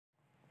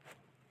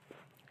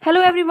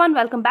Hello everyone,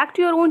 welcome back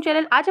to your own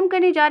channel. आज हम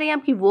करने जा रहे हैं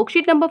आपकी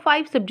worksheet number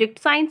 5 subject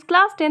science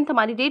class 10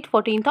 हमारी डेट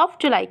 14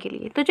 जुलाई के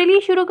लिए। तो चलिए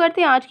शुरू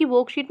करते हैं। आज की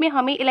वर्कशीट में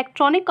हमें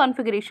इलेक्ट्रॉनिक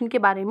कॉन्फ़िगरेशन के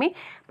बारे में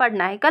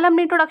पढ़ना है। कल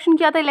हमने इंट्रोडक्शन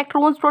किया था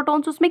इलेक्ट्रॉन्स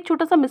प्रोटॉन्स, उसमें एक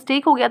छोटा सा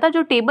मिस्टेक हो गया था।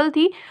 जो टेबल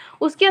थी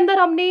उसके अंदर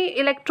हमने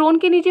इलेक्ट्रॉन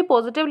के नीचे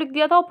पॉजिटिव लिख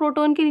दिया था और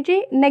प्रोटॉन के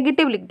नीचे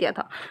नेगेटिव लिख दिया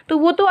था। तो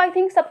वो तो आई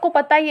थिंक सबको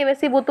पता ही है,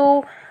 वैसे वो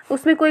तो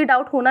उसमें कोई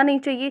डाउट होना नहीं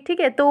चाहिए। ठीक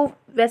है, तो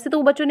वैसे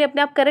तो बच्चों ने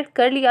अपने आप करेक्ट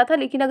कर लिया था,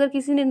 लेकिन अगर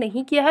किसी ने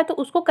नहीं किया है तो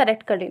उसको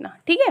करेक्ट कर लेना।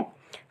 ठीक है,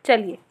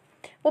 चलिए,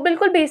 वो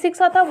बिल्कुल बेसिक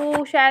सा था,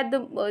 वो शायद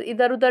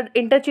इधर उधर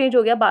इंटरचेंज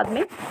हो गया बाद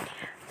में।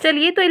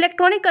 चलिए, तो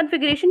इलेक्ट्रॉनिक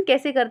कॉन्फ़िगरेशन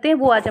कैसे करते हैं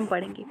वो आज हम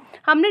पढ़ेंगे।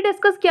 हमने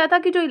डिस्कस किया था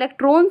कि जो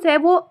इलेक्ट्रॉन्स है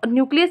वो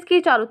न्यूक्लियस के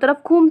चारों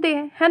तरफ घूमते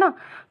हैं, है ना।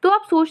 तो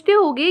आप सोचते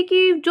होंगे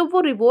कि जो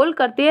वो रिवॉल्व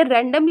करते हैं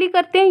रैंडमली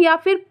करते हैं या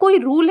फिर कोई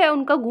रूल है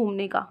उनका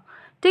घूमने का।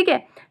 ठीक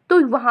है, तो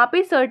वहाँ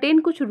पे सर्टेन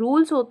कुछ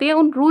रूल्स होते हैं,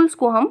 उन रूल्स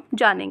को हम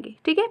जानेंगे।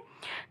 ठीक है,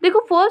 देखो,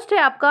 फर्स्ट है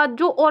आपका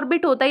जो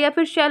ऑर्बिट होता है या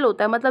फिर शेल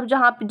होता है, मतलब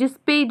जहाँ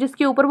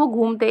जिसके ऊपर वो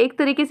घूमते हैं। एक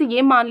तरीके से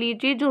ये मान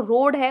लीजिए जो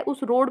रोड है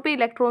उस रोड पे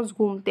इलेक्ट्रॉन्स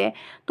घूमते हैं,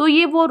 तो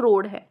ये वो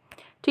रोड है।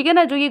 ठीक है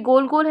ना, जो ये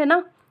गोल गोल है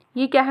ना,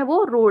 ये क्या है,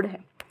 वो रोड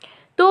है।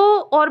 तो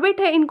ऑर्बिट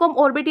है, इनको हम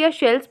ऑर्बिट या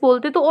शेल्स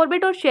बोलते हैं। तो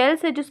ऑर्बिट और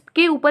शेल्स है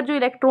जिसके ऊपर जो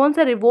इलेक्ट्रॉन्स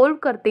है रिवॉल्व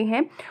करते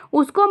हैं,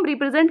 उसको हम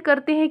रिप्रेजेंट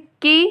करते हैं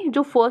के।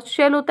 जो फर्स्ट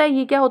शेल होता है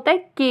ये क्या होता है,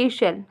 के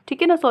शेल।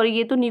 ठीक है ना, सॉरी,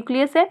 ये तो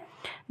न्यूक्लियस है।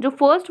 जो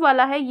फर्स्ट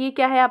वाला है ये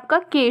क्या है आपका,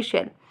 के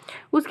शेल।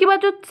 उसके बाद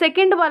जो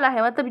सेकंड वाला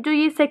है, मतलब जो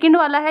ये सेकंड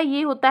वाला है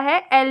ये होता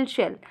है एल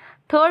शेल।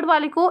 थर्ड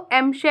वाले को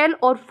एम शेल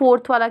और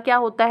फोर्थ वाला क्या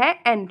होता है,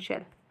 एन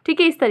शेल।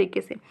 ठीक है, इस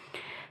तरीके से।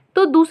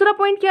 तो दूसरा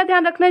पॉइंट क्या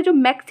ध्यान रखना है, जो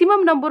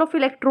मैक्सिमम नंबर ऑफ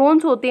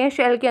इलेक्ट्रॉन्स होते हैं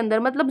शेल के अंदर,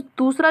 मतलब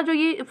दूसरा जो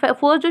ये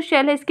फर्स्ट जो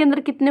शेल है इसके अंदर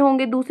कितने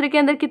होंगे, दूसरे के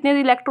अंदर कितने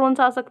इलेक्ट्रॉन्स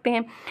आ सकते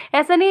हैं।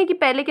 ऐसा नहीं है कि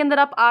पहले के अंदर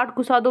आप 8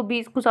 घुसा दो,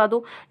 20 घुसा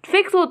दो।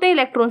 फिक्स होते हैं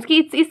इलेक्ट्रॉन्स की,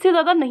 इससे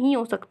ज़्यादा नहीं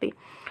हो सकते।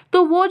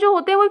 तो वो जो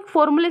होते हैं वो एक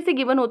फॉर्मूले से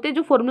गिवन होते हैं।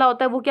 जो फॉर्मूला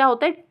होता है वो क्या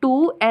होता है,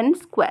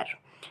 2n²।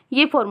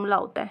 ये फॉर्मूला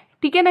होता है।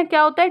 ठीक है ना,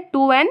 क्या होता है,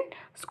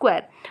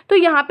 2n²। तो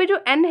यहाँ पे जो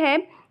n है,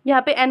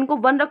 यहाँ पे n को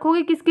 1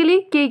 रखोगे किसके लिए,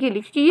 k के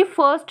लिए, क्योंकि ये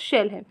फर्स्ट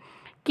शेल है।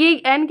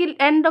 कि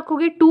n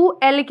रखोगे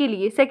 2l के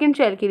लिए, सेकंड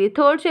शेल के लिए।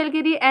 थर्ड शेल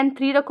के लिए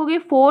n3 रखोगे,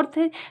 फोर्थ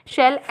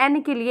शेल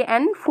n के लिए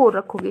n4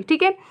 रखोगे।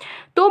 ठीक है,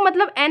 तो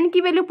मतलब n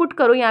की वैल्यू पुट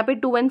करो यहाँ पे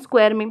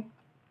 2n² में।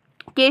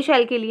 के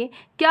शेल के लिए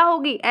क्या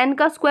होगी, n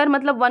का स्क्वायर,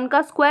 मतलब 1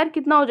 का स्क्वायर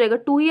कितना हो जाएगा,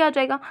 2 ही आ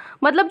जाएगा।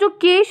 मतलब जो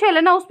के शेल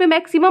है ना उसमें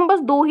मैक्सिमम बस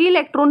 2 ही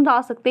इलेक्ट्रॉन आ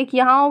सकते हैं। एक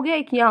यहाँ हो गया,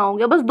 एक यहाँ हो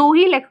गया, बस 2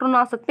 ही इलेक्ट्रॉन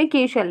आ सकते हैं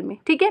के शेल में।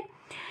 ठीक है,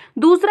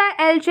 दूसरा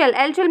है एल शेल।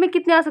 एल शेल में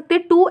कितने आ सकते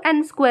हैं,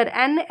 2n²।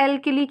 एन एल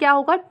के लिए क्या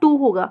होगा, 2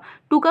 होगा।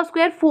 2 का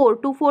स्क्वायर 4,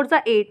 2 4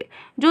 सा 8।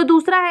 जो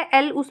दूसरा है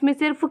एल, उसमें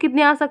सिर्फ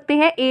कितने आ सकते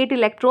हैं, 8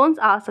 इलेक्ट्रॉन्स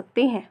आ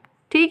सकते हैं।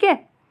 ठीक है,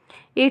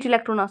 8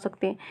 इलेक्ट्रॉन आ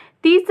सकते हैं।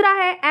 तीसरा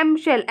है एम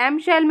शेल। एम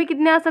शेल में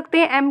कितने आ सकते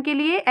हैं, एम के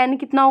लिए एन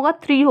कितना होगा,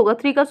 3 होगा।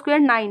 3 का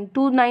स्क्वायर 9,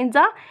 2 9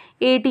 सा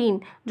 18।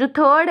 जो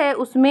थर्ड है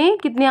उसमें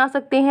कितने आ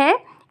सकते हैं,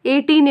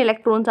 18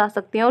 इलेक्ट्रॉन्स आ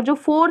सकते हैं। और जो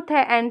फोर्थ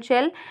है एन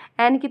शेल,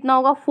 एन कितना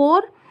होगा,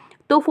 4।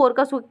 तो 4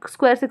 का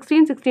स्क्वायर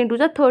 16, 16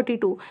 2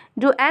 32।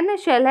 जो एन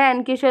शेल है,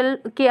 एन के शेल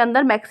के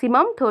अंदर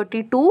मैक्सिमम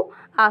 32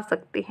 आ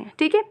सकते हैं।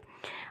 ठीक है,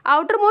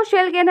 outer most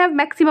shell can have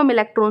maximum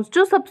electrons.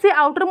 जो सबसे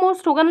आउटर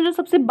मोस्ट होगा ना, जो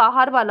सबसे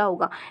बाहर वाला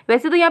होगा,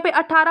 वैसे तो यहाँ पे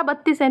 18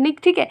 32 है नहीं,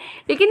 ठीक है,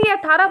 लेकिन ये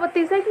 18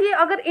 32 है कि ये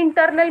अगर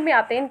इंटरनल में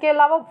आते हैं, इनके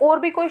अलावा और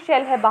भी कोई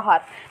शेल है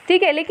बाहर।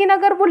 ठीक है, लेकिन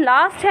अगर वो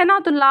लास्ट है ना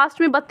तो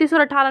लास्ट में 32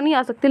 और 18 नहीं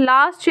आ सकते।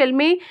 लास्ट शेल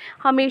में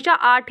हमेशा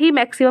 8 ही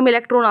मैक्सिमम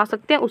इलेक्ट्रॉन आ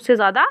सकते हैं, उससे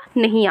ज़्यादा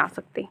नहीं आ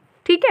सकते।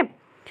 ठीक है,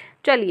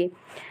 चलिए,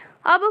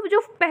 अब जो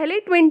पहले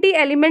 20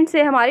 एलिमेंट्स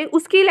है हमारे,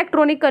 उसकी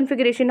इलेक्ट्रॉनिक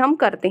कॉन्फ़िगरेशन हम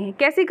करते हैं।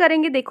 कैसे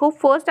करेंगे, देखो,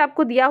 फर्स्ट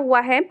आपको दिया हुआ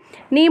है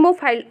नेम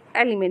ऑफ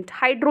एलिमेंट।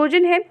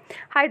 हाइड्रोजन है,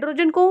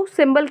 हाइड्रोजन को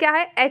सिंबल क्या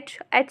है, H।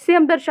 H से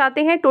हम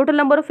दर्शाते हैं टोटल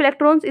नंबर ऑफ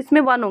इलेक्ट्रॉन्स।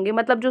 इसमें 1 होंगे,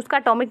 मतलब जो उसका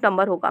एटॉमिक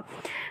नंबर होगा।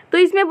 तो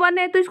इसमें 1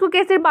 है, तो इसको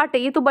कैसे बांटे,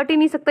 ये तो बट ही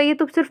नहीं सकता, ये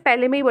तो सिर्फ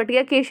पहले में ही बट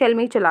गया, के शेल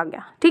में ही चला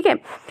गया। ठीक है,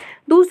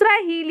 दूसरा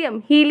है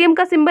हीलियम। हीलियम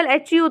का सिंबल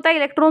He होता है,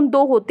 इलेक्ट्रॉन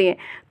 2 होते हैं,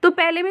 तो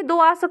पहले में 2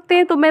 आ सकते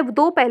हैं, तो मैं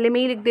 2 पहले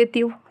में ही लिख देती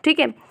हूँ। ठीक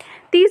है,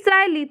 तीसरा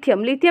है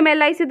लिथियम। लिथियम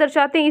Li से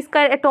दर्शाते हैं,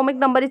 इसका एटॉमिक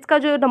नंबर, इसका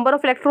जो नंबर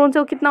ऑफ इलेक्ट्रॉन्स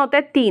है वो कितना होता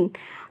है, 3।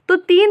 तो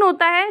 3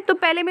 होता है, तो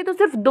पहले में तो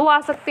सिर्फ 2 आ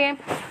सकते हैं,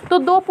 तो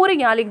 2 पूरे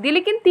यहाँ लिख दिए,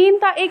 लेकिन 3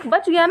 था, एक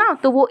बच गया ना,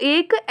 तो वो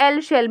एक एल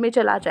शेल में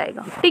चला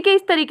जाएगा। ठीक है,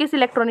 इस तरीके से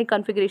इलेक्ट्रॉनिक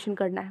कॉन्फ़िगरेशन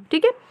करना है।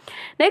 ठीक है,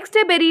 नेक्स्ट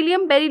है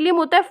बेरिलियम। बेरिलियम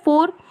होता है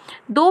 4।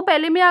 2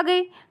 पहले में आ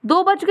गए,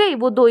 2 बच गए,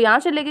 वो 2 यहाँ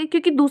चले गए,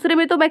 क्योंकि दूसरे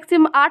में तो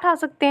मैक्सिमम 8 आ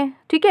सकते हैं।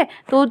 ठीक है,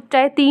 तो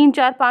चाहे 3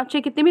 4 5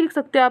 6 कितने भी लिख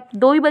सकते हो आप,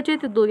 2 ही बचे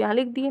तो 2 यहाँ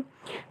लिख दिए।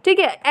 ठीक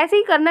है, ऐसे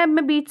ही करना है।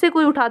 मैं बीच से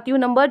कोई उठाती हूँ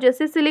नंबर,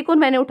 जैसे सिलिकॉन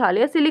मैंने उठा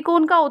लिया।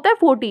 सिलिकॉन का होता है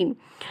 14।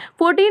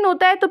 14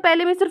 होता है, तो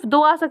पहले में सिर्फ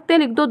 2 आ सकते हैं,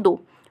 लिख दो 2।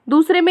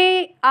 दूसरे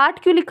में 8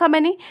 क्यों लिखा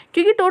मैंने,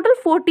 क्योंकि टोटल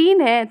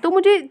 14 है, तो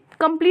मुझे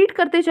कंप्लीट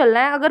करते चलना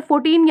है। अगर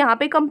 14 यहाँ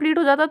पे कंप्लीट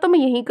हो जाता तो मैं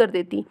यहीं कर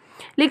देती,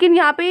 लेकिन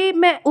यहाँ पे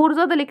मैं और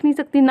ज़्यादा लिख नहीं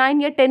सकती,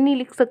 9 या 10 नहीं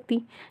लिख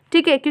सकती।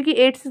 ठीक है, क्योंकि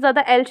 8 से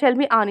ज़्यादा एल शेल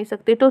में आ नहीं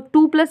सकते। तो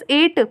 2 +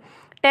 8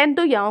 10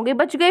 तो यहाँ हो गए,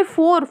 बच गए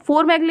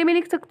 4 मैं अगले में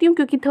लिख सकती हूँ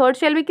क्योंकि थर्ड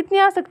शेल में कितने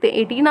आ सकते हैं,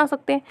 18 आ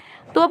सकते हैं।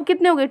 तो अब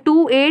कितने हो गए,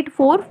 2 8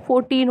 4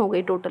 14 हो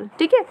गए टोटल,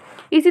 ठीक है।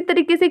 इसी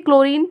तरीके से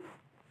क्लोरीन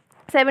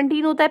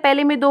 17 होता है,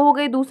 पहले में 2 हो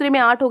गए, दूसरे में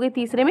 8 हो गए,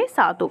 तीसरे में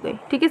 7 हो गए,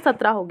 ठीक है,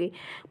 17 हो गए।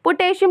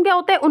 पोटेशियम क्या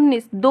होता है,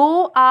 19,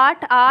 2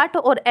 8 8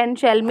 और एन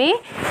शेल में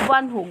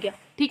 1 हो गया,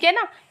 ठीक है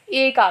ना,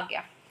 1 आ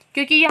गया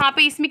क्योंकि यहाँ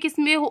पे इसमें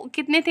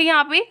कितने थे,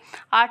 यहाँ पे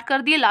 8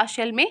 कर दिए, लास्ट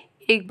शेल में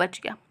 1 बच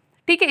गया,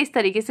 ठीक है। इस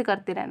तरीके से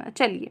करते रहना।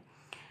 चलिए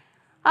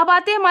अब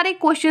आते हैं हमारे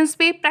क्वेश्चंस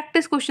पे,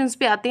 प्रैक्टिस क्वेश्चंस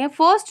पे आते हैं।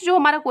 फर्स्ट जो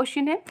हमारा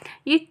क्वेश्चन है,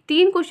 ये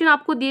 3 क्वेश्चन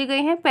आपको दिए गए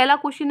हैं। पहला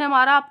क्वेश्चन है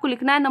हमारा, आपको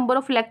लिखना है नंबर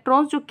ऑफ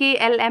इलेक्ट्रॉन्स जो के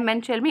एल एम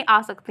एन शेल में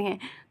आ सकते हैं।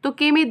 तो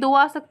के में 2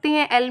 आ सकते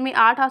हैं, एल में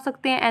 8 आ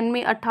सकते हैं, एन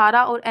में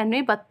 18 और एन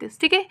में 32,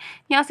 ठीक है।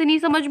 यहाँ से नहीं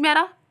समझ में आ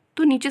रहा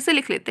तो नीचे से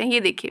लिख लेते हैं।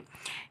 ये देखिए,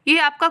 ये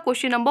आपका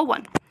question number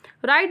 1,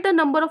 right the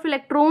number of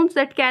electrons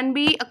that can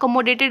be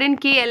accommodated इन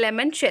के एल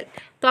एम एन शेल।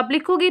 तो आप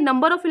लिखोगे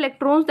number of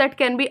electrons that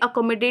can be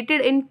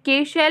accommodated इन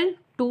के शेल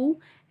 2,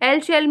 एल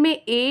शेल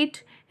में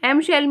 8,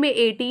 एम शेल में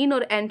 18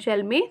 और एन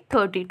शेल में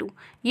 32।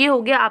 ये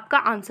हो गया आपका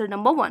आंसर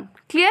नंबर 1।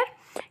 क्लियर?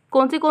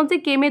 कौन से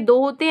के में 2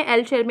 होते हैं,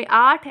 एल शेल में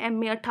 8, एम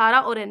में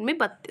 18 और एन में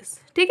 32,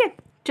 ठीक है।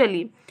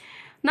 चलिए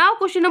नाउ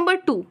क्वेश्चन नंबर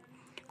 2।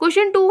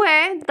 क्वेश्चन 2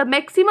 है, the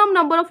maximum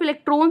number of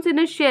electrons in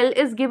a shell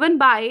is given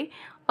by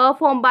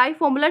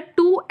formula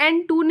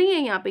 2n2 नहीं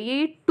है यहाँ पे,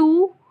 ये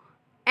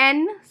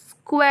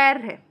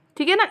 2n² है,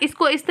 ठीक है ना।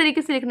 इसको इस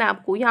तरीके से लिखना है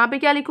आपको। यहाँ पे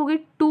क्या लिखोगे,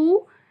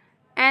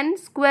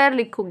 2n²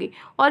 लिखोगे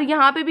और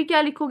यहाँ पे भी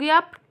क्या लिखोगे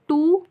आप,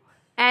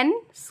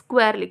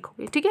 2n²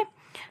 लिखोगे, ठीक है।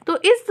 तो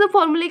इस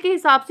फॉर्मूले के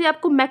हिसाब से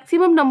आपको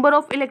मैक्सिमम नंबर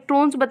ऑफ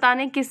इलेक्ट्रॉन्स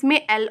बताने किस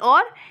में, एल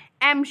और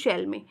एम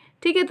शेल में,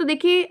 ठीक है। तो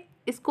देखिए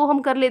इसको हम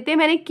कर लेते हैं,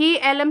 मैंने के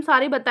एल एम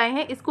सारे बताए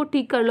हैं, इसको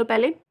ठीक कर लो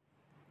पहले।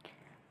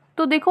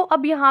 तो देखो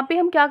अब यहाँ पे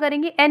हम क्या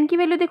करेंगे, n की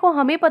वैल्यू देखो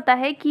हमें पता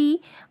है कि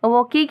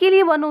वो k के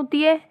लिए 1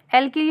 होती है,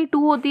 l के लिए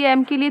 2 होती है,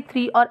 m के लिए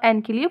 3 और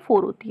n के लिए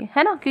 4 होती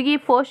है ना, क्योंकि ये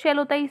फर्स्ट शेल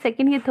होता है, ये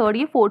सेकंड, ये थर्ड,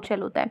 ये फोर्थ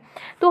शेल होता है।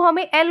 तो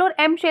हमें l और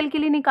m शेल के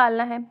लिए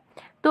निकालना है।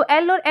 तो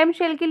l और m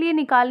शेल के लिए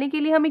निकालने के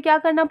लिए हमें क्या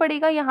करना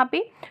पड़ेगा, यहाँ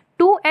पे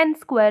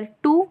 2n²,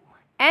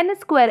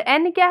 2n²,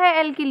 n क्या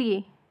है l के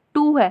लिए,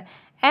 2 है,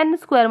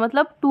 n²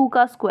 मतलब 2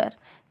 का स्क्वायर,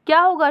 क्या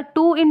होगा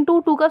 2 इंटू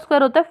 2 का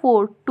स्क्वायर होता है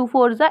 4, 2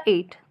 4 ज़ा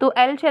 8। तो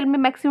एल शेल में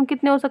मैक्सिमम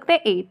कितने हो सकते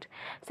हैं, 8।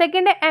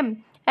 सेकेंड है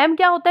एम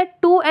क्या होता है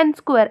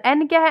 2n²,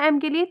 एन क्या है एम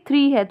के लिए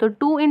 3 है, तो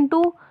 2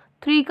 इंटू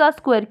 3 का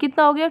स्क्वायर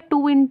कितना हो गया,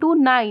 2 इंटू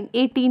 9,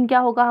 18 क्या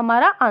होगा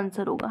हमारा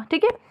आंसर होगा,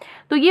 ठीक है।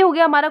 तो ये हो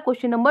गया हमारा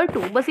क्वेश्चन नंबर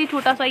 2। बस ये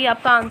छोटा सा ही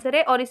आपका आंसर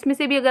है और इसमें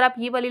से भी अगर आप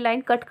ये वाली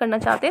लाइन कट करना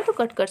चाहते हैं तो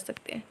कट कर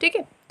सकते हैं, ठीक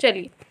है।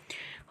 चलिए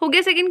हो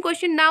गया second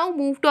question. Now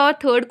move to our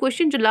third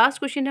question, जो लास्ट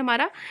क्वेश्चन है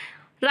हमारा।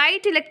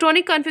 Right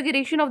electronic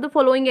configuration of the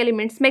following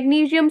elements,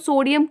 magnesium,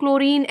 sodium,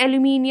 chlorine,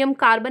 aluminium,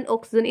 carbon,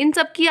 oxygen, इन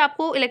सब की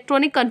आपको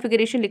इलेक्ट्रॉनिक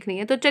कॉन्फ़िगरेशन लिखनी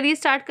है। तो चलिए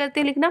स्टार्ट करते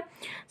हैं लिखना।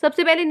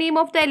 सबसे पहले name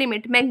of the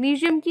element,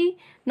 magnesium की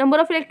नंबर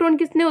ऑफ इलेक्ट्रॉन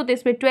कितने होते हैं,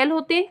 इसमें 12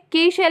 होते हैं।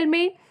 के शेल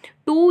में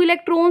 2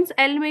 इलेक्ट्रॉन्स,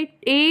 एल में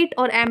 8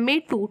 और एम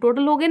में 2,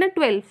 टोटल हो गए ना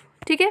 12,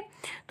 ठीक है।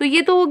 तो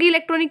ये तो होगी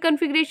इलेक्ट्रॉनिक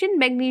कॉन्फ़िगरेशन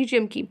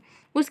मैग्नीशियम की।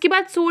 उसके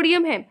बाद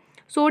सोडियम है,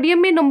 सोडियम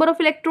में नंबर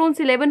ऑफ इलेक्ट्रॉन्स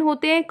 11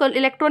 होते हैं।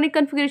 इलेक्ट्रॉनिक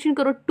कॉन्फ़िगरेशन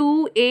करो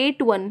 2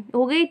 8 1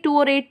 हो गई, 2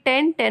 और 8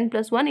 10, 10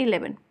 + 1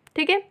 11,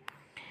 ठीक है।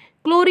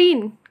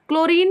 क्लोरीन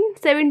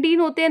 17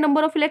 होते हैं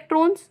number of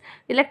electrons.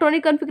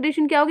 Electronic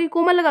configuration क्या होगी,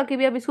 कोमा लगा के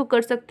भी आप इसको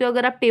कर सकते हो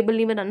अगर आप टेबल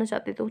नहीं बनाना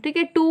चाहते तो, ठीक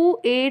है।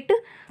 2 8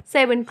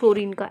 7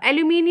 क्लोरीन का।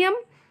 एल्यूमिनियम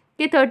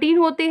के 13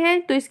 होते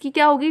हैं, तो इसकी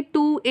क्या होगी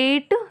 2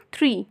 8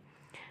 3।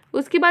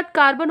 उसके बाद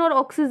कार्बन और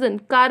ऑक्सीजन,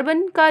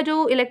 कार्बन का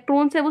जो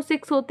इलेक्ट्रॉन्स है वो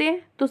 6 होते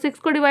हैं, तो 6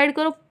 को डिवाइड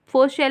करो,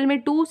 फर्स्ट शेल में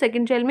 2,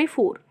 सेकंड शेल में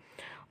 4।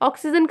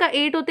 ऑक्सीजन का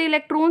 8 होते हैं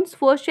इलेक्ट्रॉन्स,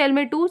 फर्स्ट शेल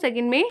में 2,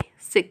 सेकंड में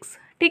 6,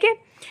 ठीक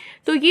है।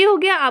 तो ये हो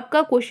गया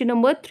आपका क्वेश्चन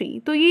नंबर 3।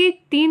 तो ये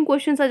 3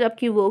 क्वेश्चन आज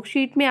आपकी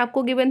वर्कशीट में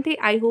आपको गिवन थे।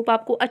 आई होप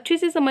आपको अच्छे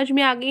से समझ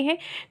में आ गए हैं।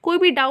 कोई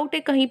भी डाउट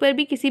है कहीं पर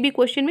भी किसी भी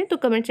क्वेश्चन में तो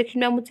कमेंट सेक्शन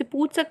में आप मुझसे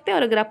पूछ सकते हैं।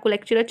 और अगर आपको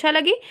लेक्चर अच्छा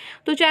लगे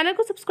तो चैनल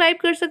को सब्सक्राइब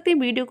कर सकते हैं,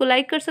 वीडियो को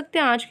लाइक कर सकते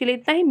हैं। आज के लिए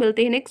इतना ही,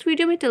 मिलते हैं नेक्स्ट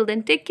वीडियो में। Till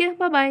then take care,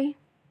 bye bye.